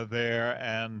there,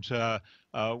 and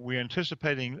we're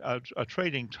anticipating a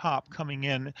trading top coming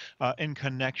in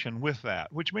connection with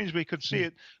that, which means we could see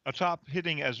it a top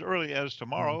hitting as early as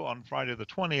tomorrow on Friday the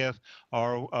 20th,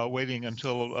 or waiting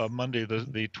until Monday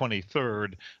the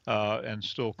 23rd, and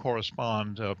still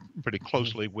correspond pretty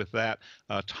closely with that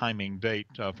timing date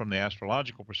from the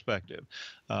astrological perspective.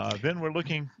 Then we're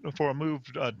looking for a move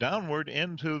downward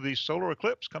into the solar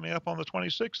eclipse coming up on the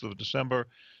 26th of December.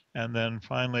 And then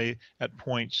finally, at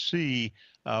point C,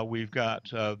 we've got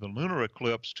the lunar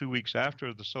eclipse 2 weeks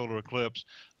after the solar eclipse.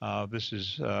 This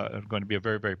is going to be a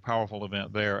very, very powerful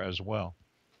event there as well.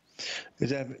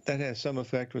 That has some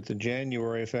effect with the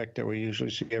January effect that we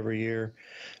usually see every year.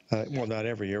 Well, not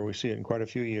every year. We see it in quite a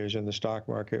few years in the stock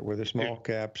market where the small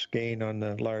caps gain on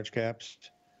the large caps.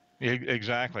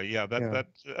 Exactly. Yeah. Yeah.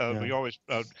 Yeah. We always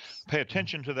pay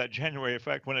attention to that January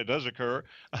effect when it does occur.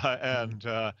 Mhm. And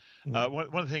Mhm.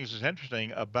 one of the things that's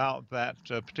interesting about that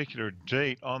particular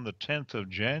date on the 10th of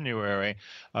January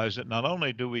is that not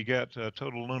only do we get a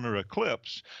total lunar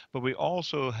eclipse, but we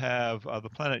also have the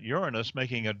planet Uranus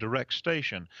making a direct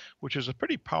station, which is a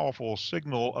pretty powerful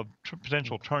signal of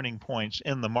potential turning points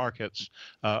in the markets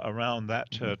around that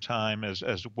Mhm. time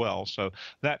as well. So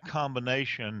that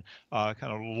combination kind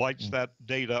of lights that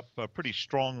date up pretty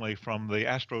strongly from the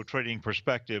astro trading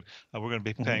perspective. We're going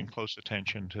to be paying Mhm. close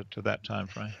attention to that time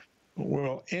frame.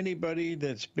 Well, anybody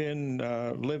that's been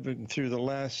living through the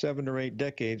last 7 or 8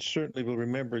 decades certainly will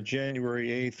remember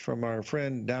January 8th from our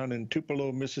friend down in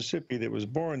Tupelo, Mississippi, that was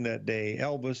born that day,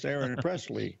 Elvis Aaron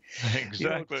Presley. You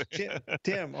know, Exactly.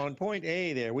 Tim, on point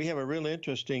A there, we have a real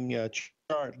interesting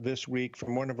chart this week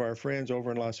from one of our friends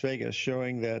over in Las Vegas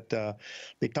showing that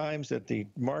the times that the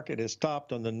market has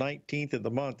topped on the 19th of the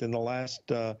month in the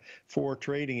last four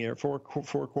trading year, four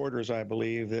quarters, I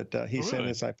believe, that he sent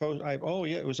Really? us. Oh,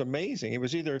 yeah, it was amazing. It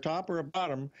was either a top or a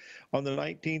bottom on the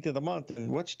 19th of the month. And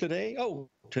what's today? Oh,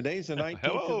 today's the 19th of the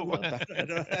Hello. month.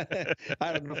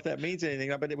 I don't know if that means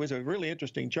anything, but it was a really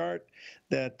interesting chart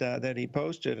that he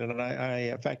posted. And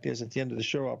in fact, is at the end of the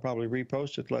show, I'll probably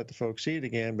repost it to let the folks see it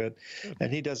again.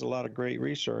 And he does a lot of great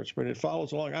research, but it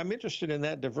follows along. I'm interested in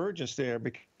that divergence there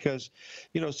because,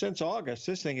 since August,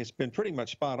 this thing has been pretty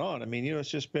much spot on. I mean, it's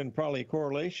just been probably a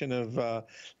correlation of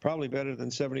probably better than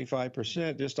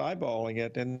 75%, just eyeballing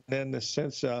it. And then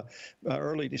since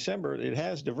early December, it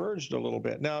has diverged a little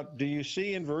bit. Now, do you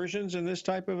see inversions in this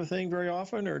type of a thing very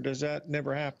often, or does that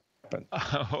never happen?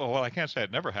 Well, I can't say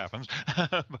it never happens,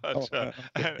 but Oh, okay.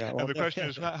 Yeah, and well, the question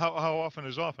is how often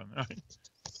is often?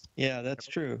 yeah, that's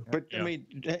true. But I Yeah. mean,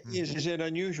 is it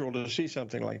unusual to see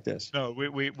something like this? No,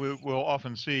 we will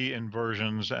often see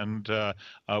inversions, and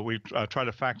we try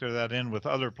to factor that in with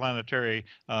other planetary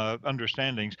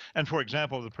understandings. And for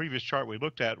example, the previous chart we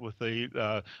looked at with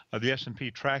the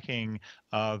S&P tracking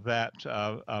that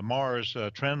Mars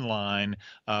trend line,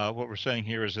 what we're saying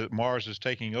here is that Mars is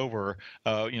taking over,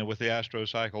 with the astro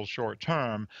cycle short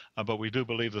term, but we do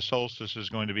believe the solstice is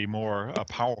going to be more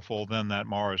powerful than that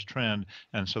Mars trend,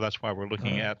 and so that's why we're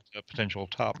looking at a potential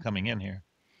top coming in here.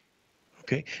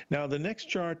 Okay. Now, the next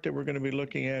chart that we're going to be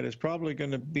looking at is probably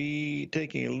going to be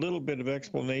taking a little bit of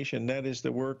explanation. That is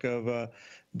the work of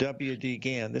W.D.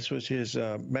 Gann. This was his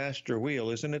master wheel,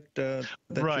 isn't it, that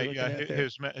you're Right, looking yeah, at there?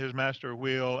 his master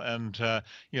wheel, and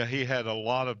he had a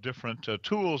lot of different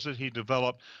tools that he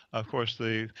developed. Of course,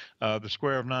 the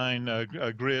square of nine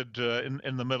grid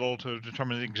in the middle to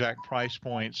determine the exact price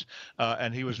points,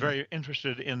 and he was Mhm. very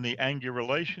interested in the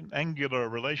angular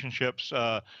relationships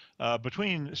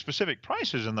between specific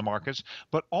prices in the markets,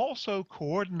 but also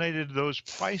coordinated those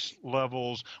price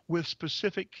levels with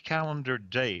specific calendar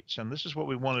dates. And this is what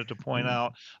we wanted to point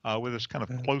out with this kind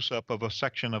of close up of a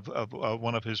section of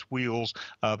one of his wheels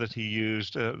that he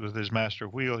used with his master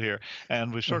wheel here.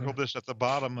 And we circled this at the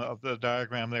bottom of the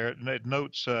diagram there. It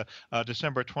notes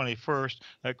December 21st.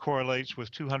 That correlates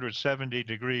with 270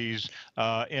 degrees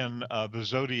in the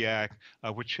zodiac,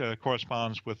 which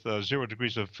corresponds with 0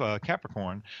 degrees of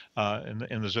Capricorn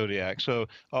in the zodiac. So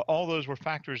all those were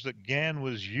factors that Gann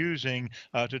was using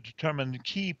to determine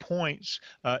key points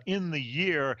in the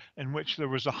year in which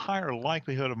there was a higher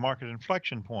likelihood of market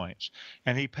inflection points.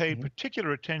 And he paid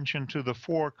particular attention to the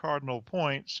 4 cardinal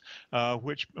points,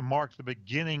 which mark the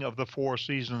beginning of the 4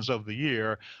 seasons of the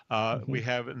year. We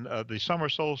have the summer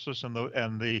solstice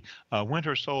and the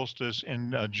winter solstice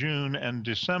in June and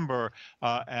December,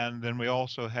 and then we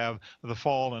also have the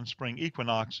fall and spring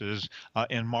equinoxes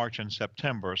in March and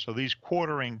September. So these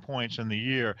quartering points in the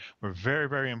year were very,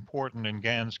 very important in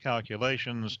Gann's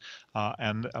calculations,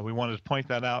 and we wanted to point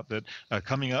that out that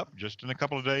coming up just in a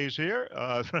couple of days here,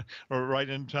 or right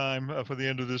in time for the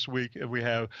end of this week, we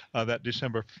have that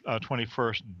December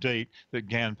 21st date that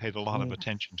Gann paid a lot of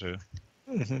attention to.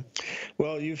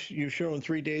 Well, you've shown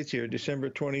 3 dates here: December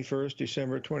 21st,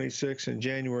 December 26th, and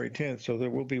January 10th. So that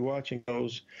we'll be watching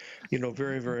those,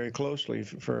 very, very closely.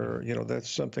 For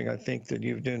that's something I think that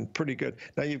you've done pretty good.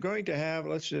 Now you're going to have.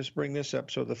 Let's just bring this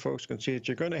up so the folks can see it.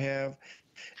 You're going to have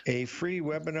a free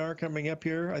webinar coming up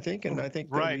here, I think, and I think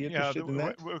they'll Right. be Yeah, interested in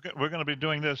that. we're going to be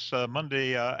doing this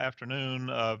Monday afternoon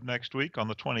of next week on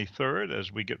the 23rd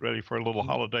as we get ready for a little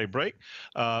holiday break.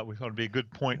 We thought it'd be a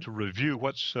good point to review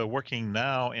what's working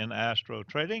now in Astro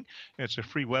Trading. It's a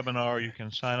free webinar. You can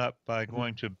sign up by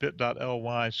going to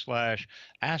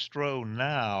bit.ly/Astro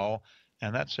Now.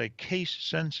 and that's a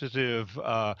case-sensitive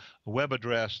web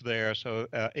address there. So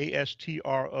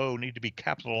ASTRO need to be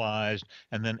capitalized,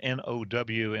 and then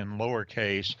NOW in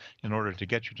lowercase in order to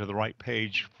get you to the right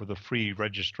page for the free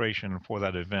registration for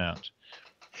that event.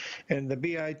 And the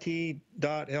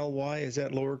bit.ly, is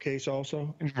that lowercase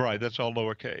also? Right, that's all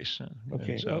lowercase.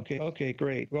 Okay, so, okay,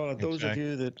 great. Well, those of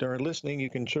you that are listening, you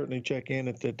can certainly check in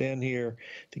at the den here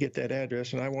to get that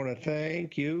address. And I want to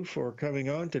thank you for coming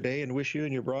on today and wish you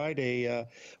and your bride a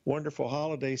wonderful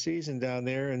holiday season down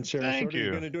there in Sarasota. Thank you. Are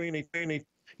you going to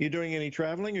do you doing any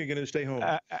traveling, or are you going to stay home?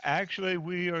 Actually,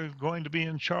 we are going to be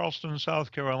in Charleston,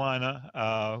 South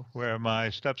Carolina, where my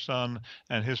stepson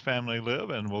and his family live,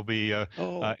 and we'll be.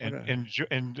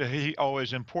 And he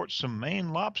always imports some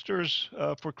Maine lobsters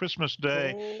for Christmas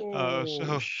Day.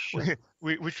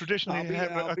 We traditionally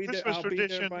have a Christmas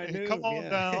tradition. Come on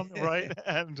down, right?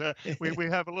 And we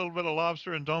have a little bit of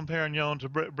lobster and Dom Perignon to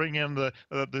bring in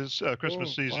this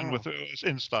Christmas season with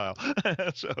in style.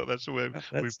 So that's the way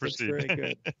we proceed. That's very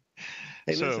good.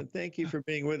 Hey, listen, thank you for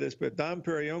being with us. But Dom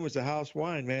Perignon was a house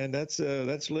wine, man. That's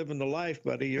living the life,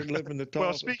 buddy. You're living the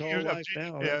tall, tall life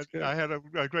now. Yeah, I had a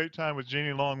great time with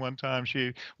Jeannie Long one time.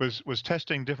 She was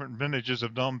testing different vintages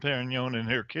of Dom Perignon in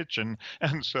her kitchen,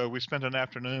 and so we spent an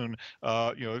afternoon,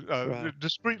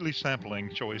 discreetly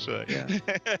sampling, shall we say? Yeah.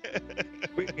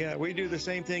 We do the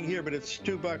same thing here, but it's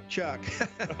 $2 Chuck.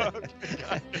 All right,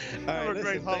 have a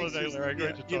great holiday, Larry.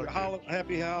 Great to talk to you.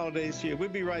 Happy holidays to you. We'll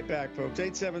be right back, folks.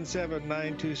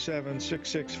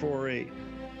 877-927-6648.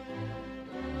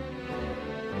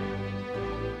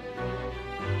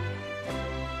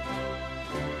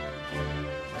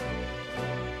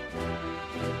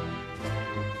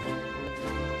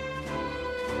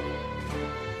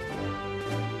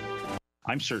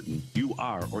 I'm certain you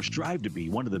are or strive to be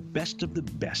one of the best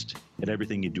at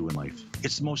everything you do in life.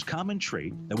 It's the most common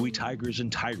trait that we tigers and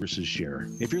tigresses share.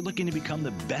 If you're looking to become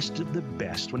the best of the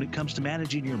best when it comes to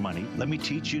managing your money, let me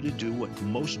teach you to do what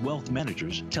most wealth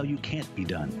managers tell you can't be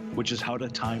done, which is how to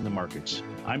time the markets.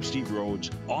 I'm Steve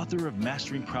Rhodes, author of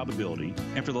Mastering Probability,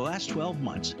 and for the last 12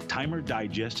 months, Timer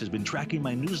Digest has been tracking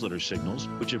my newsletter signals,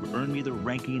 which have earned me the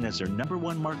ranking as their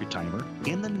 #1 market timer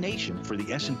in the nation for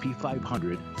the S&P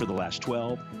 500 for the last 12,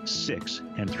 6,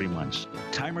 and 3 months.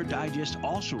 Timer Digest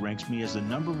also ranks me as the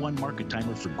 #1 market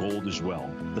timer for gold as well.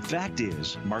 The fact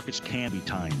is, markets can be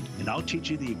timed, and I'll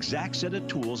teach you the exact set of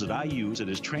tools that I use that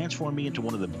has transformed me into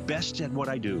one of the best at what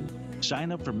I do.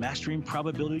 Sign up for Mastering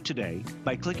Probability today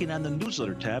by clicking on the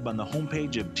newsletter tab on the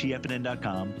homepage of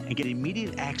TFNN.com and get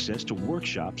immediate access to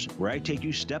workshops where I take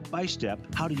you step by step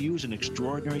how to use an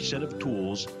extraordinary set of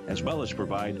tools, as well as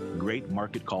provide great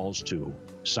market calls too.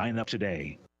 Sign up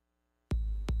today.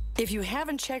 If you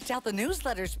haven't checked out the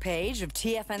newsletters page of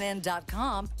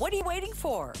TFNN.com, what are you waiting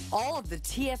for? All of the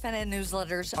TFNN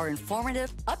newsletters are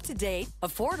informative, up-to-date,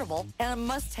 affordable, and a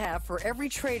must-have for every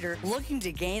trader looking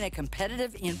to gain a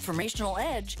competitive informational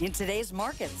edge in today's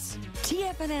markets.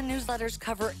 TFNN newsletters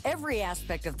cover every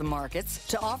aspect of the markets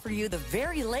to offer you the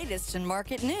very latest in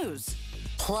market news.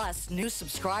 Plus, new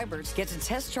subscribers get to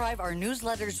test drive our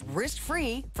newsletters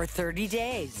risk-free for 30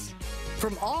 days.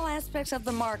 From all aspects of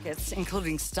the markets,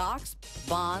 including stocks,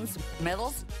 bonds,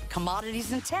 metals,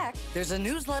 commodities, and tech, there's a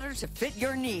newsletter to fit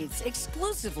your needs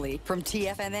exclusively from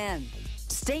TFNN.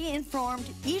 Stay informed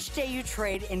each day you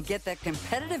trade and get that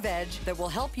competitive edge that will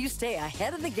help you stay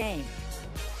ahead of the game.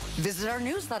 Visit our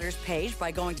newsletters page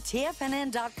by going to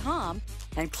TFNN.com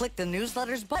and click the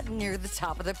newsletters button near the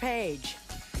top of the page.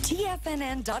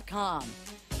 TFNN.com,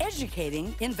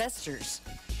 educating investors.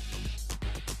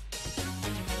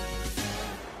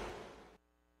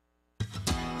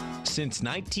 Since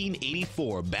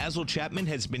 1984, Basil Chapman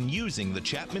has been using the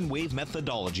Chapman Wave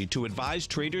methodology to advise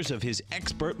traders of his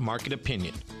expert market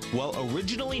opinion. While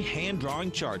originally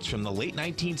hand-drawing charts from the late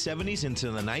 1970s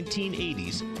into the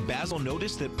 1980s, Basil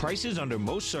noticed that prices under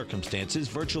most circumstances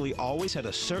virtually always had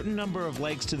a certain number of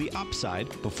legs to the upside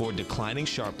before declining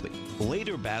sharply.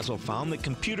 Later, Basil found that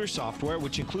computer software,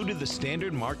 which included the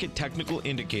standard market technical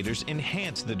indicators,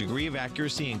 enhanced the degree of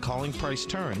accuracy in calling price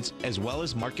turns as well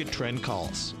as market trend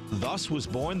calls. Thus was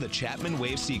born the Chapman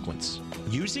Wave sequence.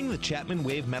 Using the Chapman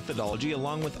Wave methodology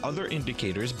along with other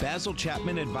indicators, Basil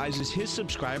Chapman advises his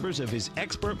subscribers of his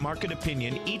expert market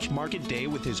opinion each market day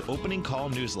with his opening call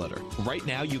newsletter. Right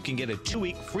now, you can get a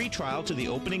 2-week free trial to the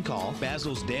opening call,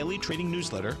 Basil's daily trading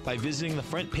newsletter, by visiting the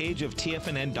front page of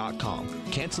TFNN.com.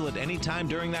 Cancel at any time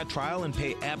during that trial and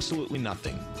pay absolutely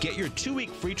nothing. Get your 2-week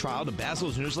free trial to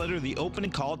Basil's newsletter, The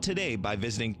Opening Call, today by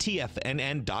visiting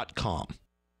TFNN.com.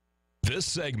 This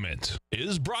segment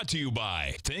is brought to you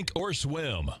by Think or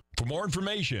Swim. For more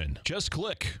information, just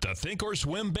click the Think or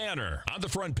Swim banner on the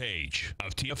front page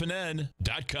of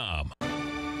TFNN.com.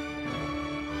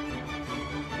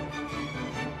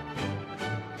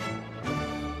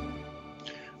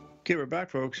 Okay, we're back,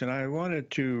 folks, and I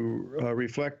wanted to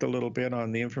reflect a little bit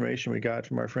on the information we got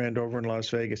from our friend over in Las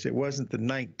Vegas. It wasn't the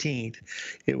 19th.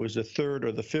 It was the 3rd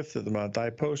or the 5th of the month.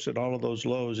 I posted all of those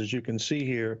lows, as you can see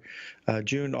here.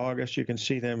 June, August, you can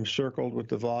see them circled with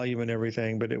the volume and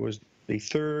everything, but it was the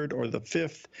 3rd or the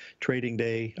 5th trading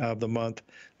day of the month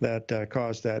that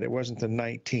caused that. It wasn't the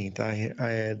 19th. I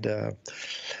had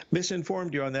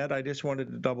misinformed you on that. I just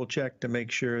wanted to double check to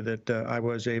make sure that I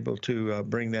was able to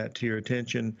bring that to your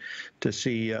attention to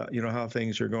see how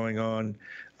things are going on.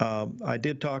 I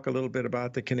did talk a little bit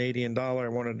about the Canadian dollar. I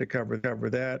wanted to cover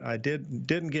that. I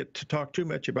didn't get to talk too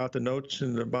much about the notes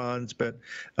and the bonds, but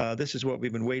this is what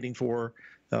we've been waiting for.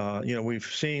 We've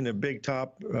seen a big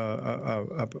top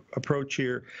approach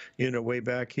here, way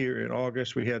back here in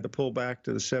August. We had the pullback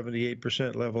to the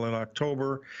 78% level in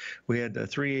October. We had the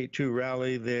 382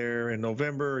 rally there in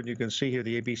November, and you can see here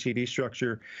the ABCD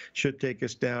structure should take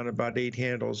us down about 8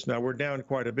 handles. Now, we're down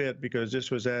quite a bit because this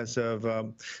was as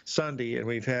of Sunday, and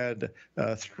we've had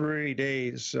 3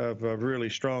 days of really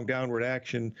strong downward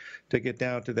action to get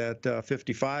down to that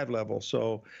 55 level.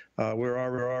 So we're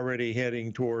already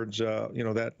heading towards,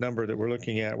 that number that we're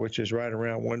looking at, which is right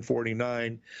around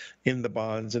 149 in the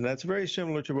bonds. And that's very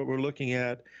similar to what we're looking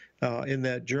at in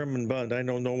that German bond. I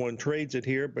know no one trades it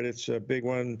here, but it's a big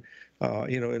one,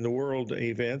 in the world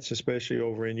events, especially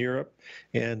over in Europe.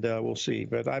 And we'll see.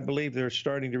 But I believe they're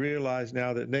starting to realize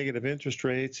now that negative interest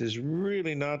rates is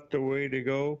really not the way to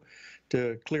go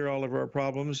to clear all of our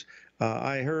problems.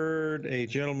 I heard a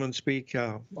gentleman speak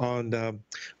on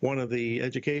one of the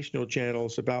educational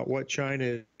channels about what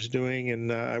China is doing,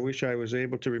 and I wish I was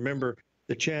able to remember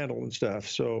the channel and stuff.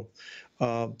 So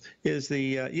yes,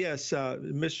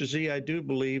 Mr. Z, I do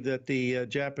believe that the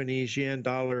Japanese yen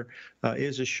dollar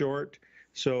is a short.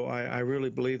 So I really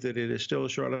believe that it is still a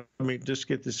short. Let me just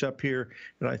get this up here,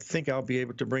 and I think I'll be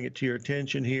able to bring it to your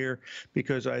attention here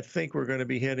because I think we're going to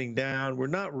be heading down. We're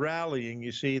not rallying,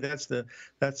 you see. That's the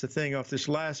thing. Off this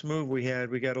last move we had,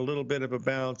 we got a little bit of a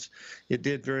bounce. It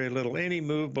did very little. Any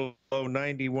move below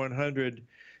 9,100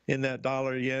 in that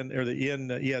dollar yen, or the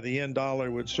yen dollar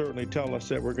would certainly tell us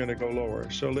that we're going to go lower.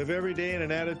 So live every day in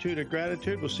an attitude of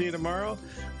gratitude. We'll see you tomorrow,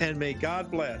 and may God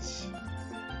bless.